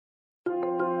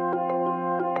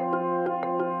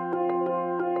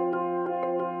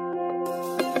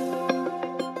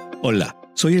Hola,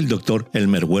 soy el Dr.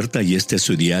 Elmer Huerta y esta es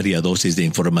su diaria dosis de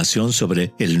información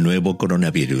sobre el nuevo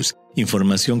coronavirus.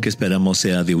 Información que esperamos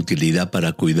sea de utilidad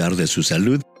para cuidar de su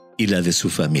salud y la de su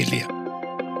familia.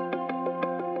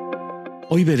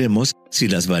 Hoy veremos si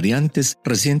las variantes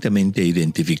recientemente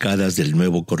identificadas del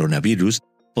nuevo coronavirus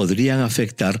podrían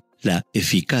afectar la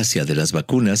eficacia de las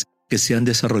vacunas que se han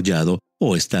desarrollado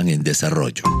o están en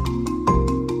desarrollo.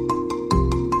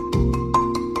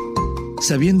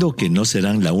 Sabiendo que no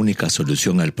serán la única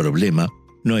solución al problema,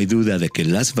 no hay duda de que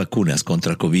las vacunas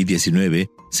contra COVID-19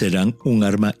 serán un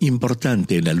arma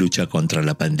importante en la lucha contra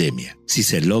la pandemia. Si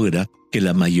se logra que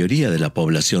la mayoría de la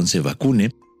población se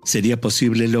vacune, sería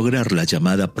posible lograr la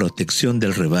llamada protección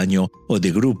del rebaño o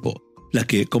de grupo, la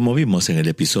que, como vimos en el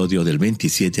episodio del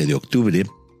 27 de octubre,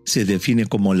 se define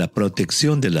como la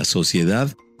protección de la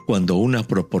sociedad cuando una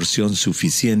proporción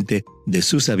suficiente de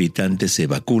sus habitantes se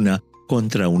vacuna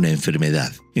contra una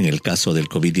enfermedad. En el caso del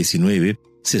COVID-19,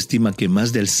 se estima que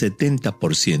más del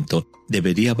 70%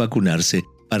 debería vacunarse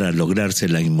para lograrse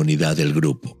la inmunidad del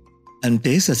grupo.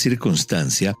 Ante esa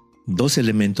circunstancia, dos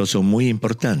elementos son muy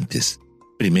importantes.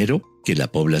 Primero, que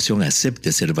la población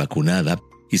acepte ser vacunada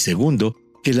y segundo,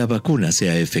 que la vacuna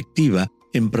sea efectiva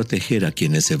en proteger a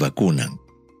quienes se vacunan.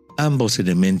 Ambos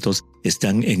elementos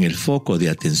están en el foco de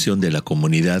atención de la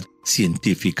comunidad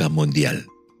científica mundial.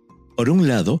 Por un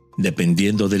lado,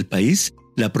 dependiendo del país,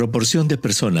 la proporción de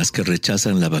personas que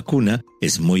rechazan la vacuna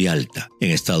es muy alta.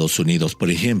 En Estados Unidos, por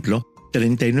ejemplo,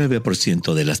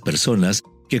 39% de las personas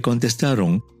que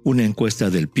contestaron una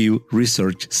encuesta del Pew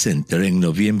Research Center en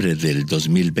noviembre del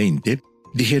 2020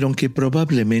 dijeron que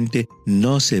probablemente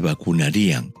no se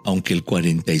vacunarían, aunque el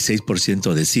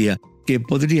 46% decía que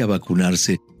podría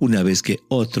vacunarse una vez que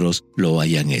otros lo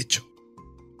hayan hecho.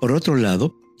 Por otro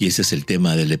lado, y ese es el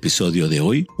tema del episodio de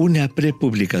hoy, una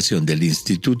prepublicación del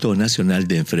Instituto Nacional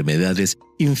de Enfermedades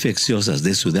Infecciosas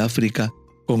de Sudáfrica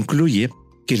concluye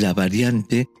que la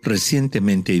variante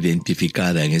recientemente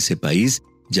identificada en ese país,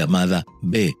 llamada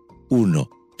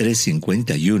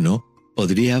B.1.351,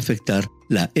 podría afectar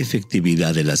la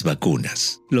efectividad de las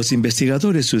vacunas. Los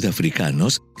investigadores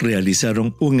sudafricanos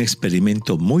realizaron un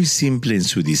experimento muy simple en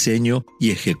su diseño y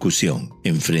ejecución.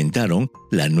 Enfrentaron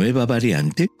la nueva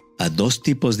variante a dos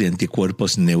tipos de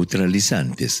anticuerpos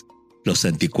neutralizantes: los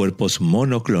anticuerpos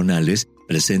monoclonales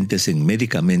presentes en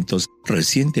medicamentos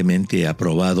recientemente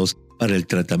aprobados para el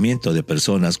tratamiento de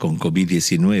personas con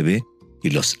COVID-19 y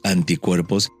los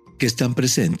anticuerpos que están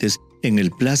presentes en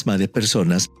el plasma de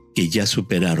personas que ya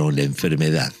superaron la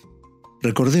enfermedad.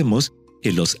 Recordemos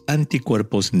que los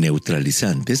anticuerpos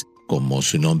neutralizantes, como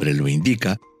su nombre lo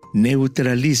indica,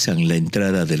 neutralizan la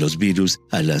entrada de los virus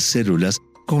a las células,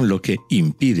 con lo que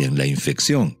impiden la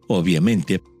infección.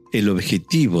 Obviamente, el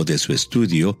objetivo de su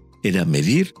estudio era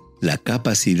medir la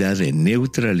capacidad de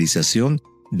neutralización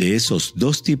de esos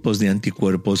dos tipos de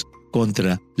anticuerpos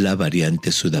contra la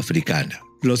variante sudafricana.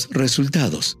 Los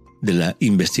resultados de la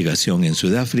investigación en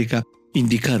Sudáfrica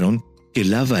indicaron que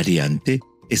la variante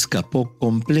escapó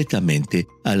completamente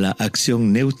a la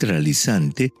acción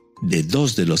neutralizante de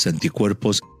dos de los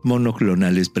anticuerpos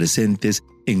monoclonales presentes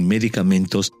en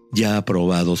medicamentos ya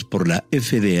aprobados por la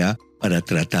FDA para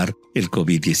tratar el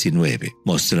COVID-19,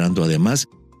 mostrando además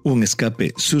un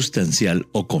escape sustancial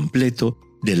o completo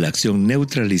de la acción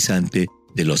neutralizante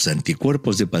de los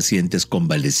anticuerpos de pacientes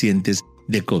convalecientes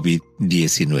de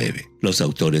COVID-19. Los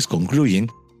autores concluyen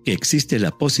que existe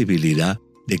la posibilidad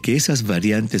de que esas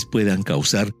variantes puedan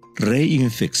causar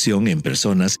reinfección en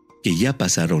personas que ya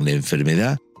pasaron la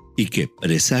enfermedad y que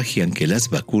presagian que las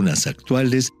vacunas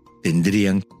actuales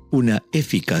tendrían una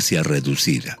eficacia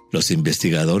reducida. Los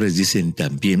investigadores dicen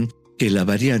también que la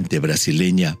variante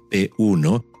brasileña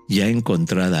P1, ya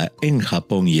encontrada en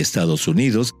Japón y Estados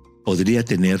Unidos, podría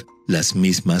tener las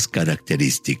mismas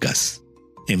características.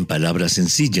 En palabras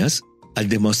sencillas, al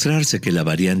demostrarse que la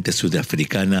variante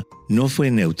sudafricana no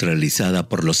fue neutralizada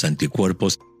por los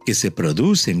anticuerpos que se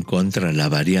producen contra la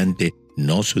variante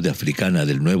no sudafricana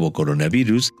del nuevo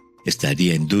coronavirus,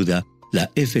 estaría en duda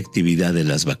la efectividad de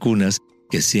las vacunas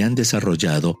que se han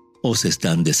desarrollado o se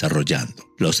están desarrollando.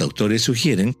 Los autores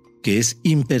sugieren que es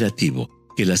imperativo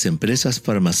que las empresas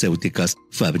farmacéuticas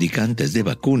fabricantes de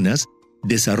vacunas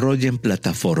desarrollen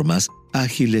plataformas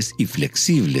ágiles y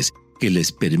flexibles que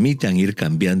les permitan ir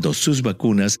cambiando sus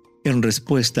vacunas en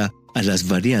respuesta a las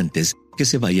variantes que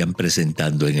se vayan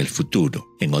presentando en el futuro.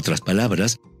 En otras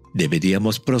palabras,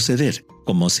 deberíamos proceder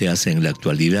como se hace en la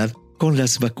actualidad con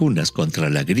las vacunas contra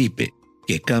la gripe,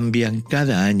 que cambian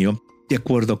cada año de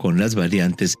acuerdo con las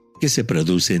variantes que se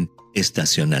producen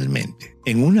estacionalmente.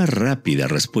 En una rápida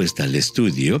respuesta al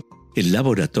estudio, el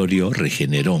laboratorio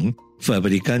Regeneron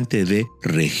fabricante de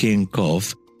Regencov,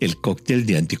 el cóctel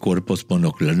de anticuerpos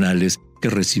monoclonales que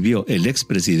recibió el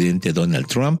expresidente Donald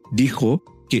Trump, dijo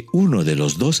que uno de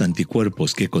los 2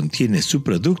 anticuerpos que contiene su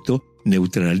producto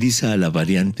neutraliza a la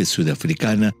variante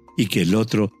sudafricana y que el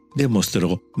otro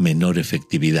demostró menor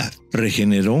efectividad.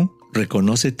 Regeneron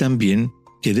reconoce también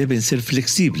que deben ser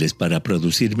flexibles para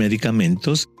producir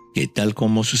medicamentos que, tal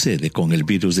como sucede con el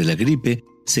virus de la gripe,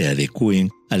 se adecúen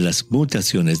a las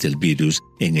mutaciones del virus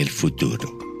en el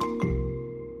futuro.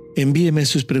 Envíeme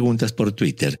sus preguntas por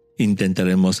Twitter.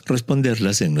 Intentaremos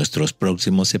responderlas en nuestros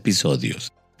próximos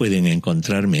episodios. Pueden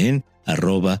encontrarme en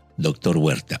 @Dr.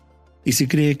 Huerta. Y si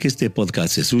cree que este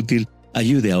podcast es útil,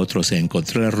 ayude a otros a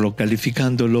encontrarlo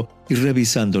calificándolo y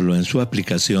revisándolo en su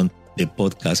aplicación de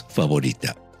podcast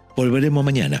favorita. Volveremos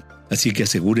mañana, así que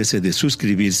asegúrese de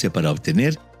suscribirse para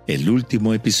obtener el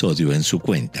último episodio en su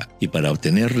cuenta. Y para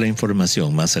obtener la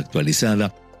información más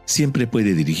actualizada, siempre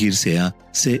puede dirigirse a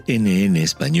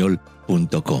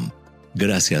cnnespañol.com.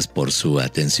 Gracias por su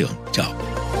atención. Chao.